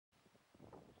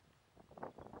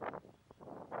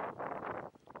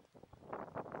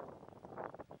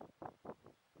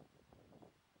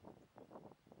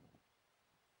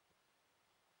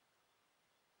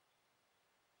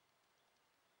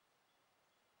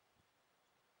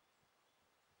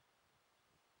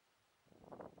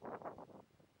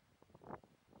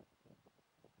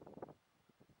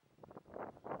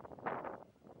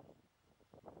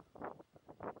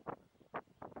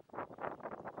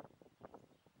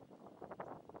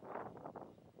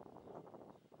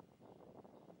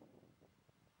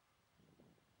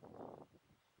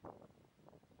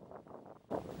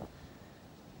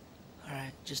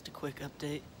just a quick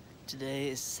update. Today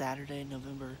is Saturday,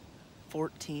 November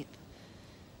 14th.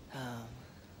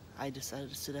 I decided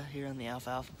to sit out here on the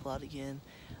alfalfa plot again.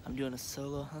 I'm doing a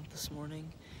solo hunt this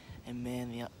morning, and man,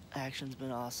 the action's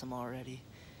been awesome already.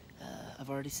 I've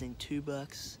already seen 2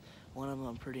 bucks, one of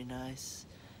them pretty nice,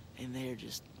 and they're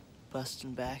just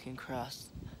busting back and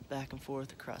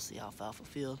forth across the alfalfa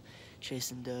field,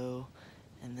 chasing doe.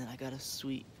 And then I got a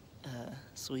sweet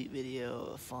video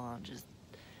of a fawn just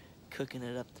cooking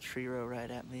it up the tree row right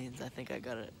at me, and I think I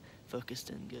got it focused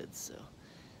in good. So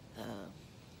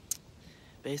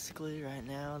basically right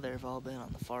now they've all been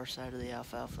on the far side of the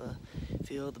alfalfa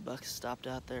field. The bucks stopped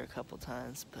out there a couple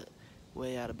times, but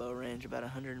way out of bow range, about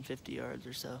 150 yards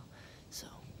or so. So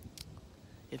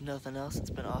if nothing else, it's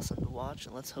been awesome to watch,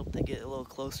 and let's hope they get a little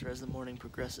closer as the morning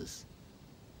progresses.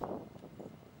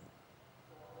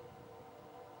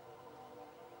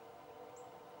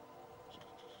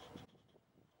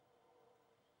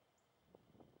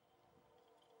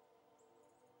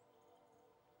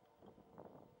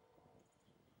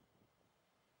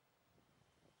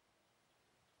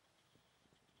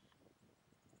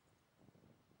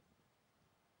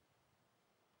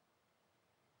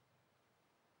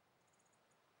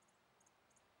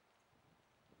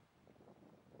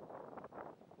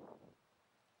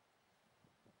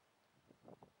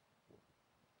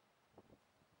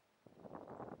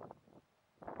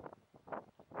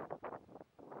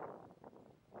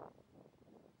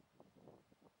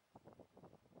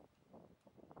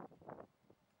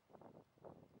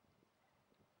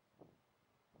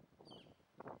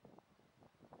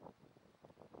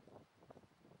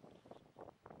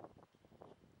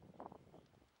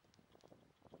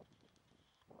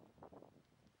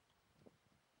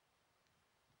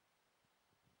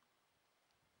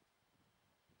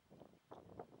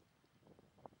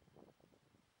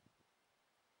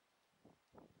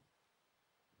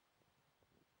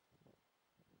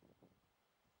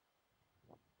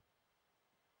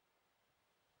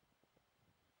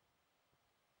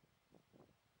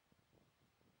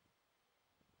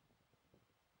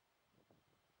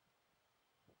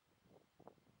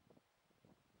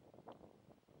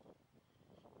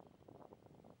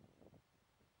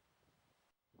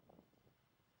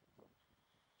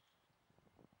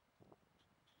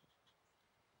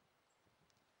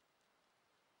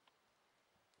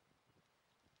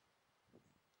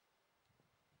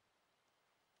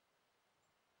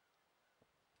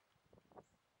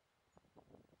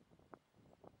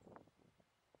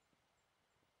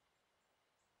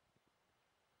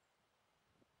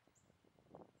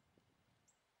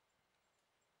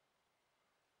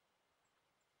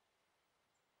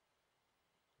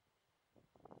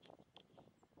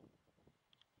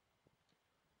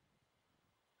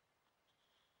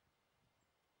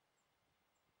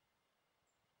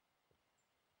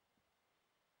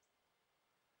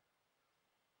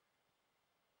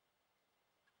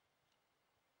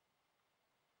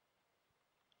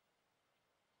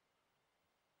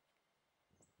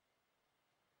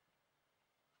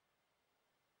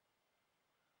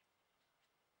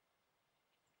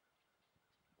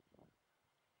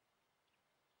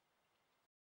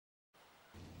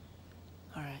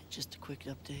 Alright, just a quick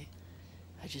update.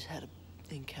 I just had an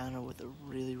encounter with a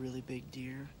really big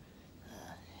deer.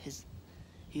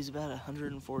 He's about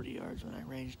 140 yards when I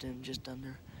ranged him, just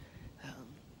under.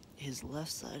 His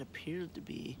left side appeared to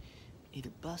be either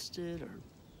busted or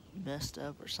messed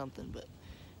up or something, but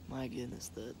my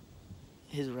goodness,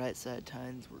 his right side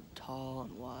tines were tall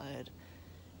and wide,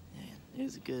 and it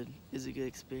was a good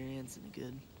experience,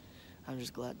 and I'm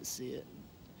just glad to see it.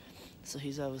 So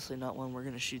he's obviously not one we're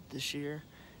gonna shoot this year,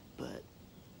 but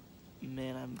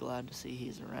man, I'm glad to see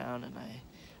he's around, and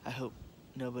I hope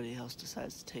nobody else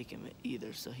decides to take him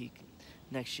either, so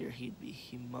next year he'd be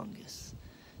humongous.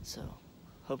 So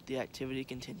hope the activity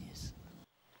continues.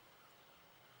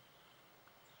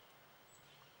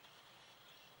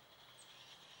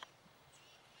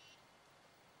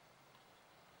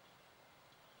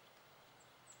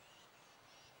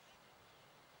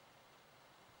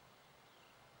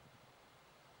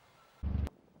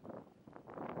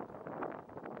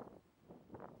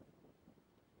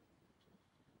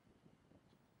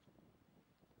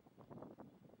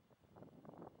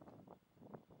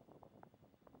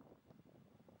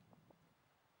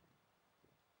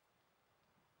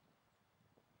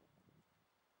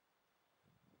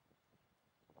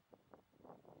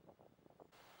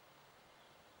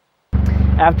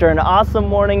 After an awesome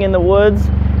morning in the woods,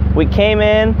 we came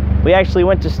in. We actually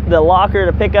went to the locker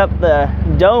to pick up the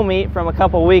doe meat from a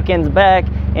couple weekends back,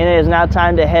 and it is now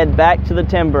time to head back to the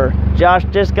timber. Josh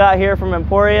just got here from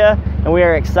Emporia, and we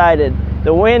are excited.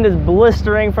 The wind is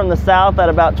blistering from the south at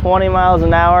about 20 miles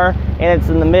an hour, and it's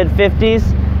in the mid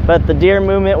 50s, but the deer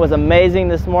movement was amazing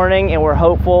this morning, and we're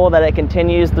hopeful that it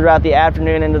continues throughout the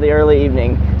afternoon into the early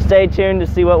evening. Stay tuned to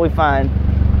see what we find.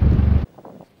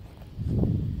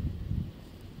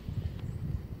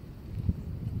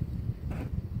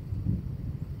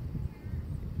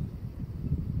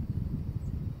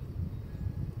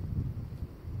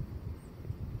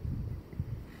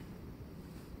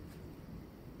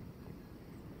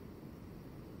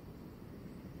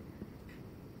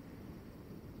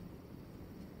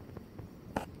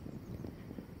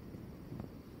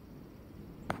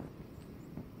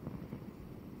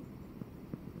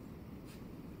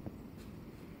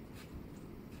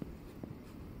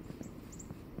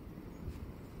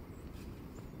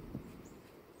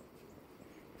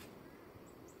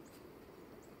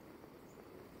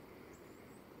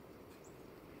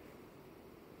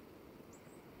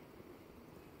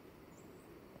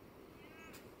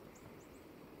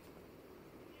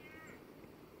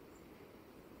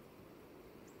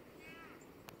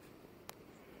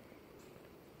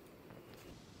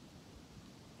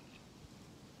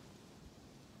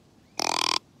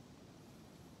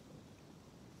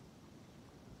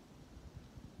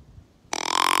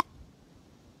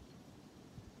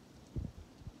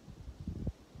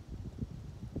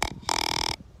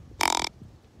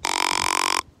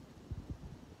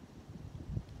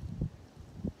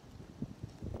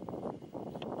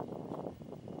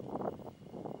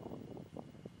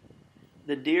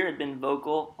 The deer had been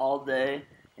vocal all day,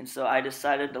 and so I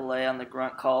decided to lay on the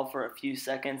grunt call for a few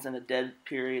seconds in a dead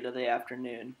period of the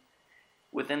afternoon.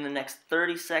 Within the next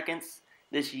 30 seconds,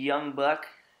 this young buck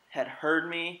had heard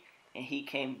me, and he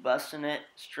came busting it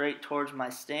straight towards my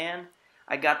stand.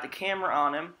 I got the camera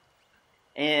on him,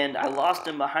 and I lost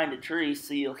him behind a tree,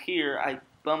 so you'll hear I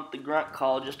bumped the grunt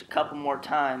call just a couple more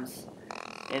times,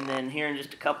 and then here in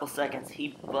just a couple seconds,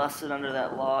 he busted under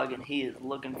that log, and he is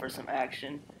looking for some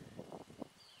action.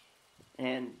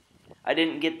 And I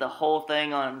didn't get the whole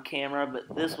thing on camera,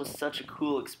 but this was such a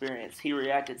cool experience. He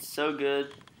reacted so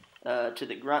good to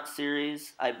the grunt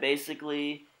series. I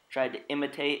basically tried to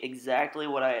imitate exactly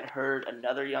what I had heard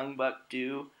another young buck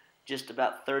do just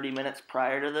about 30 minutes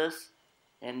prior to this.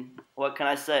 And what can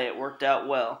I say? It worked out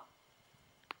well.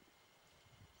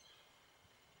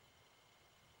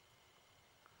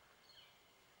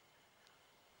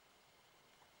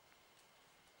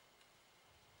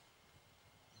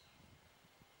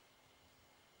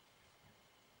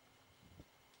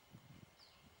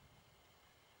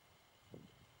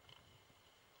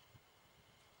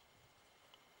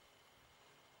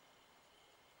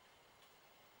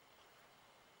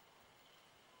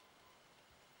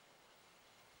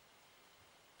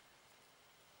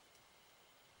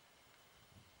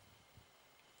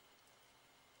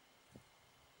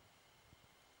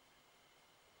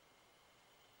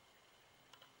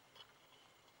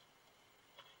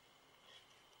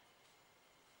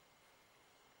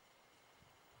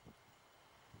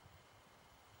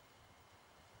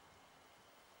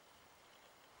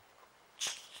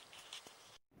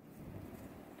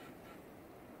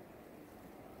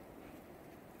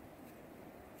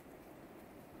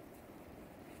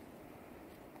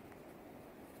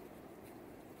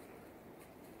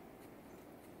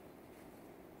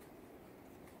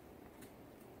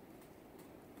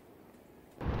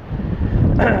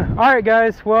 All right,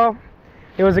 guys, well,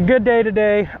 it was a good day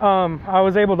today. I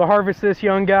was able to harvest this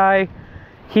young guy.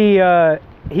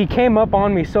 He came up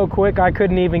on me so quick I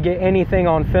couldn't even get anything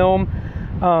on film.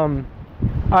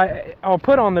 I'll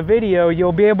put on the video,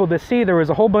 you'll be able to see there was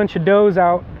a whole bunch of does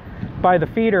out by the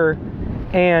feeder,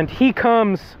 and he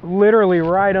comes literally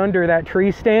right under that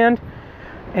tree stand,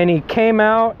 and he came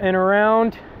out and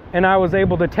around, and I was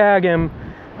able to tag him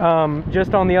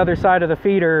just on the other side of the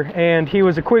feeder, and he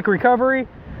was a quick recovery,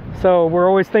 so we're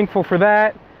always thankful for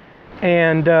that.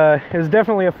 And it was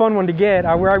definitely a fun one to get.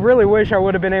 I really wish I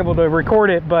would have been able to record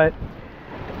it, but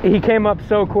he came up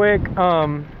so quick.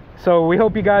 So we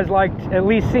hope you guys liked at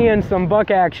least seeing some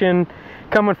buck action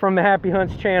coming from the Happy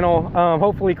Hunts channel.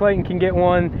 Hopefully Clayton can get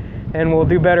one, and we'll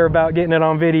do better about getting it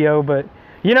on video, but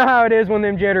you know how it is when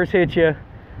them jitters hit you.